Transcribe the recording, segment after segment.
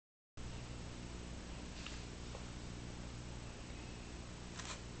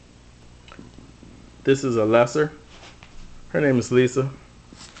This is a lesser. Her name is Lisa.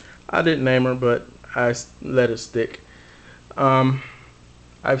 I didn't name her, but I let it stick. Um,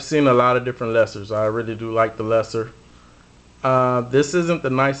 I've seen a lot of different lessers. I really do like the lesser. This isn't the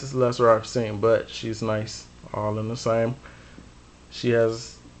nicest lesser I've seen, but she's nice all in the same. She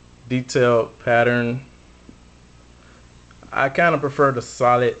has detailed pattern. I kind of prefer the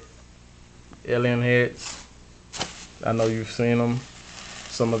solid alien heads. I know you've seen them.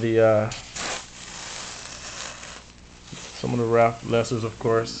 Some of the Ralph Lessers, of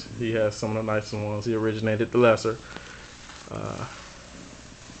course. He has some of the nicer ones. He originated the lesser.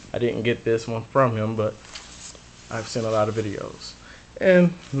 I didn't get this one from him, but I've seen a lot of videos.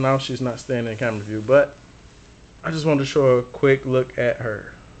 And now she's not staying in camera view, but I just wanted to show a quick look at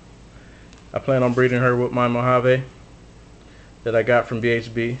her. I plan on breeding her with my Mojave that I got from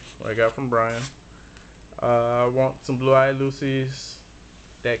BHB, or I got from Brian. I want some blue-eyed Lucies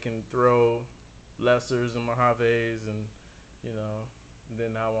that can throw lessers and Mojaves, and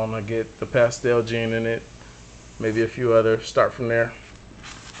then I want to get the pastel gene in it, maybe a few others, start from there.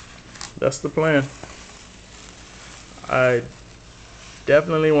 That's the plan. I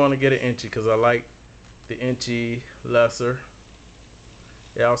definitely want to get an Inchy because I like the Inchy lesser.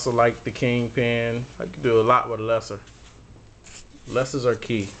 I also like the Kingpin. I could do a lot with a lesser. Lessers are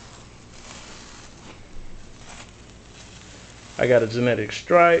key. I got a genetic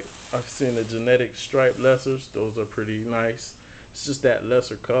stripe. I've seen the genetic stripe lessers. Those are pretty nice. It's just that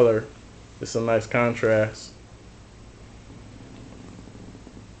lesser color. It's a nice contrast.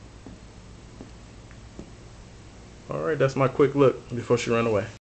 Alright, that's my quick look before she ran away.